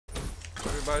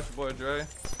everybody? It's your boy Dre.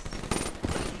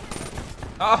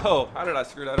 Oh, how did I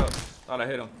screw that up? Thought I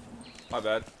hit him. My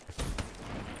bad.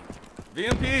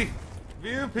 VMP!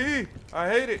 VMP! I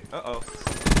hate it. Uh-oh.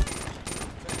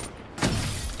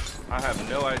 I have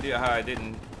no idea how I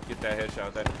didn't get that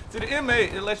headshot. See, the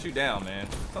M8, it lets you down, man.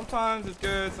 Sometimes it's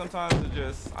good, sometimes it's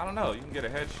just, I don't know. You can get a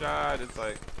headshot. It's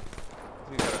like,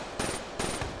 you gotta.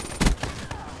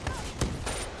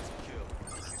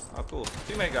 Oh, cool.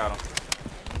 Teammate got him.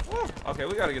 Woo. Okay,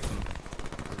 we gotta get some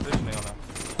positioning on that.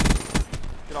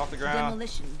 Get off the ground.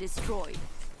 Demolition destroyed.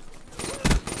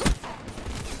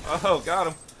 Oh, got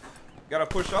him. Gotta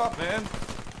push off, man.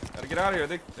 Gotta get out of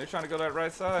here. They're trying to go that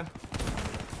right side.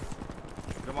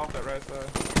 Get them off that right side.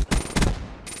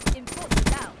 Important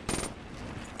down.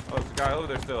 Oh, there's a guy over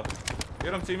there still.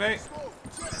 Get him, teammate.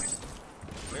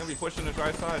 They're gonna be pushing this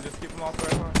right side. Just keep them off the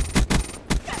right side.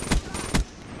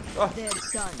 Oh. They're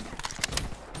done.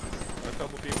 A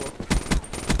couple people.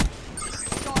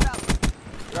 Start up.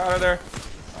 Get out of there.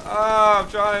 Ah, I'm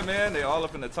trying, man. They all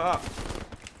up in the top.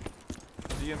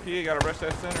 DMP, gotta rush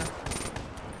that center.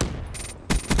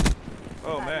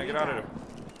 Oh man, get out of there.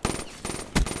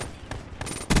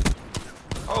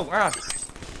 Oh wow.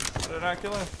 How did I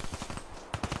kill him?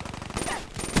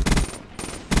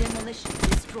 Demolition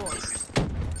destroyed.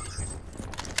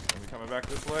 Are we coming back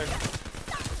this way?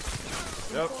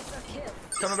 Yep.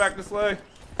 Coming back this way.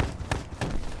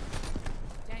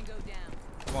 Tango down.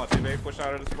 Come on, teammate, push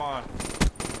out of the spawn.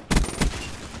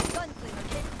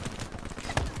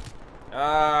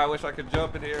 Ah, I wish I could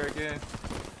jump in here again.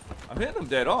 I'm hitting them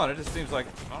dead on. It just seems like,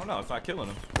 I don't know, it's not killing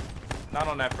them. Not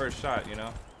on that first shot, you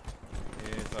know?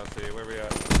 Yeah, so let's see, where we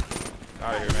at?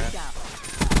 Out of here, man.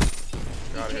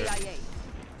 Get out of here.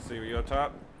 See, were you up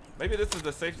top? Maybe this is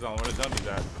the safe zone where the dummy's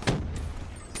at.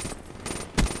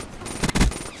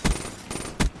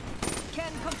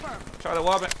 Can confirm. Try to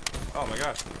wall it. Oh my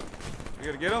gosh. You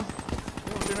gonna get him?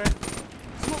 Get him, teammate.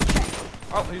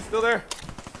 Oh, he's still there.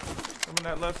 Coming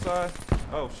that left side.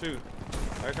 Oh shoot.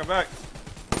 Alright, come back.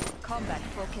 Combat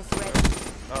focus ready.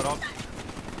 Oh, don't.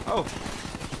 Oh.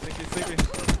 Sneaky, sneaky.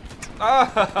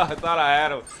 Ah, I thought I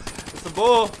had him. It's a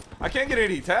bull. I can't get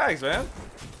any tags, man.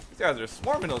 These guys are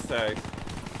swarming those tags.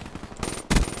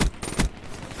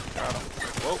 Got him.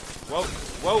 Whoa, whoa,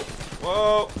 whoa,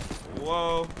 whoa,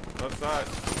 whoa. Left side.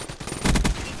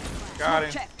 Got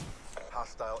him.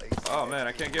 Oh man,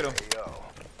 I can't get him.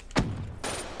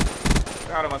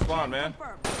 Got him, I spawned, man.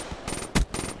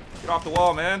 Get off the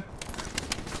wall, man.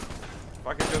 If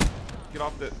I could just get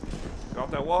off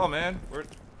that wall, man. We're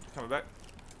coming back.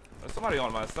 There's somebody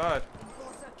on my side.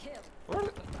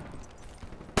 What?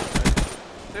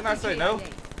 Didn't I say no?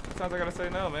 Sounds like I gotta say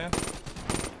no, man.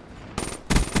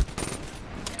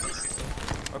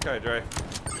 Okay, Dre.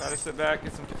 Try to sit back,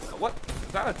 get some. What?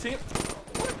 Is that a team?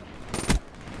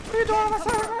 What are you doing on my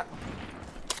side?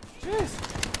 Jeez.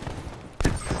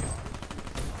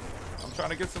 I'm trying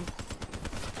to get some.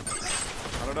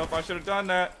 I don't know if I should have done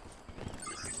that.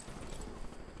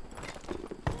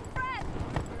 I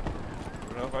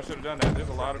don't know if I should have done that. There's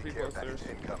a lot of people upstairs.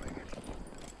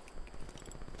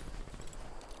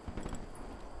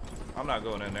 I'm not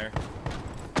going in there.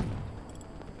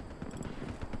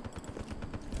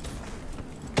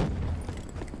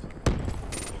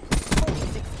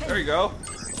 There you go.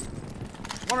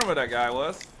 Wondering where that guy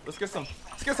was. Let's get some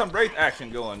break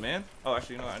action going, man. Oh,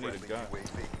 actually, you know what? I need a gun.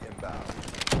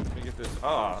 Let me get this.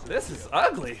 Oh, this is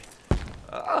ugly.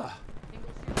 Ah.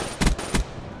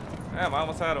 Damn, I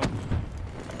almost had him.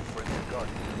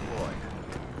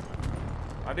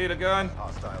 I need a gun.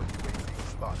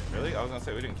 Really? I was gonna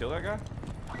say we didn't kill that guy.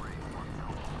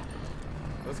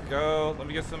 Let's go. Let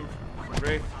me get some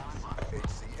break.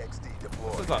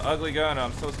 This is an ugly gun.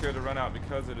 I'm so scared to run out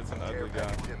because it is an ugly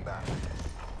gun.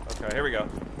 Okay, here we go.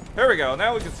 Here we go.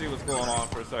 Now we can see what's going on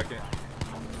for a second.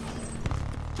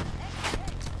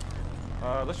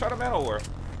 Let's try the metal war.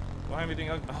 Don't have anything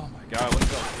ugly. Oh my god,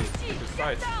 what's up? These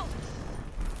sights.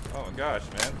 Oh my gosh,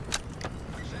 man.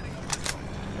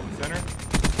 Center.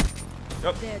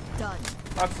 Yep. They're done.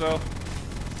 Thought so.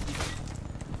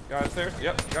 Got upstairs?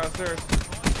 Yep, got upstairs.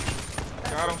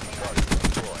 Got him.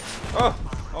 Oh,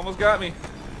 almost got me.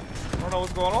 I don't know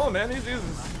what's going on, man. These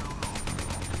uses.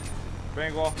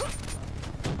 Bang wall.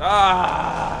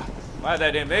 Ah! If I had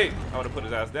that M8, I would have put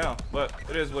his ass down. But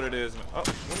it is what it is. Oh, what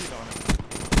are you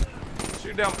doing?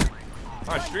 Shoot down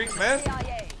my streaks, man.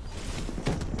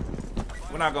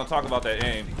 We're not gonna talk about that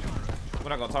aim. We're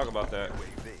not gonna talk about that.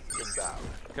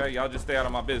 Okay, y'all just stay out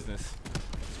of my business.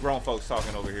 It's grown folks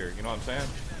talking over here. You know what I'm saying?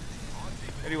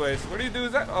 Anyways, where do you do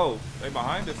that? Oh, they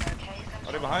behind us.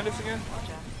 Are they behind us again?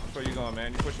 Where you going,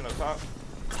 man? You pushing up top?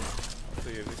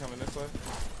 Let's see, is he coming this way?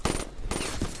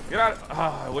 Get out.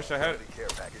 Ah, I wish I had it.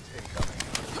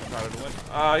 Out of the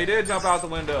window. He did jump out the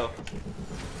window.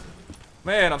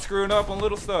 Man, I'm screwing up on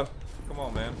little stuff. Come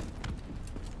on, man.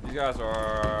 You guys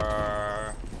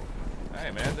are...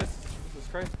 Hey, man, this is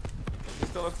crazy. He's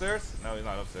still upstairs? No, he's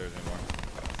not upstairs anymore.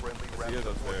 He is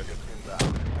upstairs.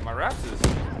 And my raps is...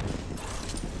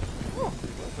 Whew,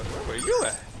 where were you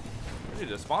at? Did you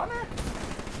just spawn there?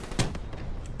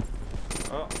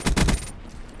 Oh.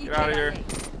 Get out of here.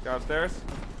 Get upstairs.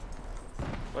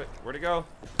 Wait, where'd he go?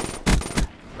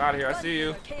 Get out of here. I see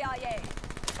you.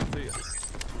 See you.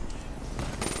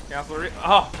 Cancel the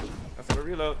oh! Cancel the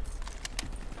reload.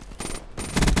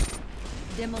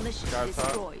 Demolition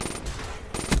destroyed.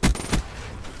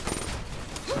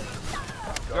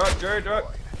 Jerry, drug.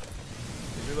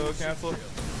 Reload, cancel.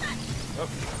 Oh.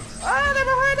 Ah, they're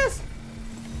behind us!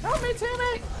 Help me,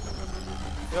 teammate!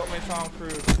 Help me, Tom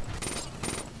Cruise.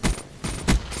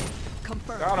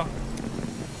 Confirmed. Got him.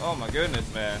 Oh my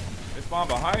goodness, man. They spawned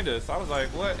behind us. I was like,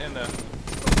 what in the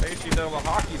HE double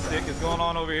hockey stick is going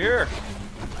on over here?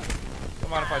 Don't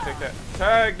mind if I take that.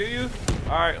 Tag, do you?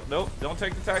 Alright, nope. Don't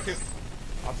take the tag.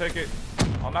 I'll take it.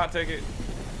 I'll not take it.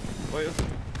 Wait,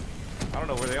 I don't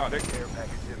know where they are. They're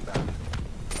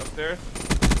upstairs.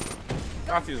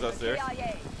 Natsu's upstairs.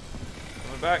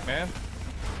 Coming back, man.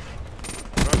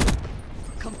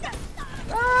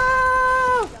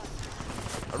 Ah!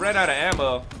 I ran out of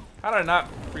ammo. How did I not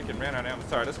freaking ran out of ammo?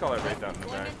 Sorry, let's call that right down in the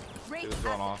back. See what's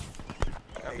going on.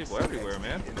 Got people everywhere,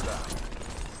 man.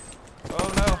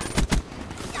 Oh no.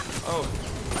 Oh.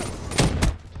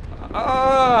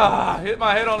 Ah! Hit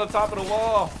my head on the top of the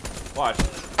wall. Watch.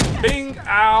 Bing!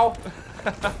 Ow!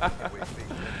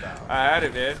 I had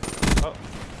it, man. Oh.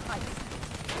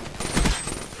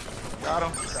 Got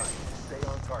him.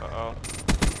 Uh-oh.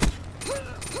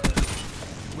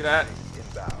 Look at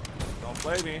that. Don't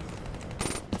play me.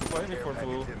 Play me for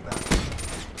fool.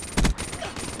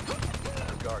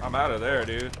 I'm out of there,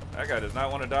 dude. That guy does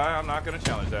not want to die. I'm not going to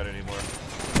challenge that anymore.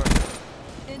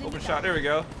 Open shot. There we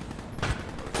go.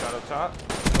 Shot up top.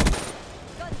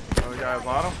 Another guy at the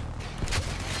bottom.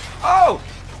 Oh!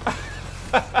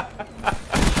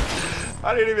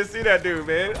 I didn't even see that dude,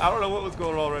 man. I don't know what was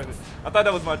going on right there. I thought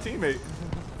that was my teammate.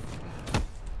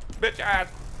 Bitch ass.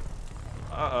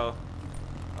 Uh-oh.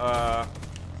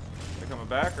 They coming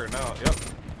back or no? Yep.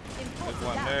 There's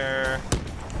one there.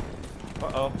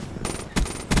 Uh-oh.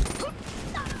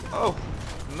 Oh,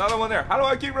 another one there. How do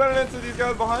I keep running into these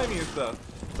guys behind me and stuff?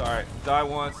 It's alright. Die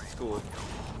once. It's cool.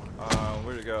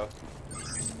 Where'd it go?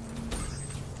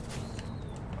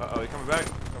 Uh-oh, he coming back.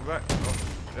 Coming back. Oh,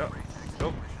 yep.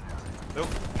 Nope. Nope.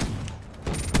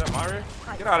 Is that Mario?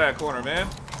 Get out of that corner, man.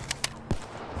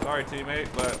 Sorry, teammate,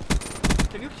 but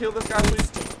can you kill this guy,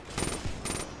 please?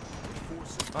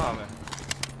 Oh, man.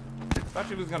 Thought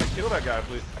you was gonna kill that guy,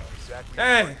 please.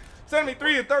 Hey,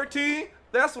 73 and 13.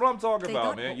 That's what I'm talking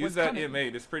about, man. Use that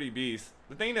inmate. It's pretty beast.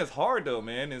 The thing that's hard though,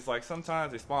 man, is like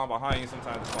sometimes they spawn behind you,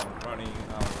 sometimes they spawn in front of you.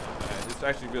 I don't know, man. It's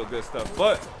actually real good stuff.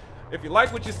 But if you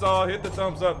like what you saw, hit the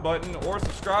thumbs up button or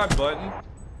subscribe button. You know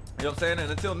what I'm saying? And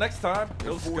until next time,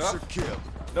 no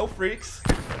scuff, no freaks,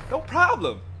 no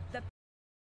problem.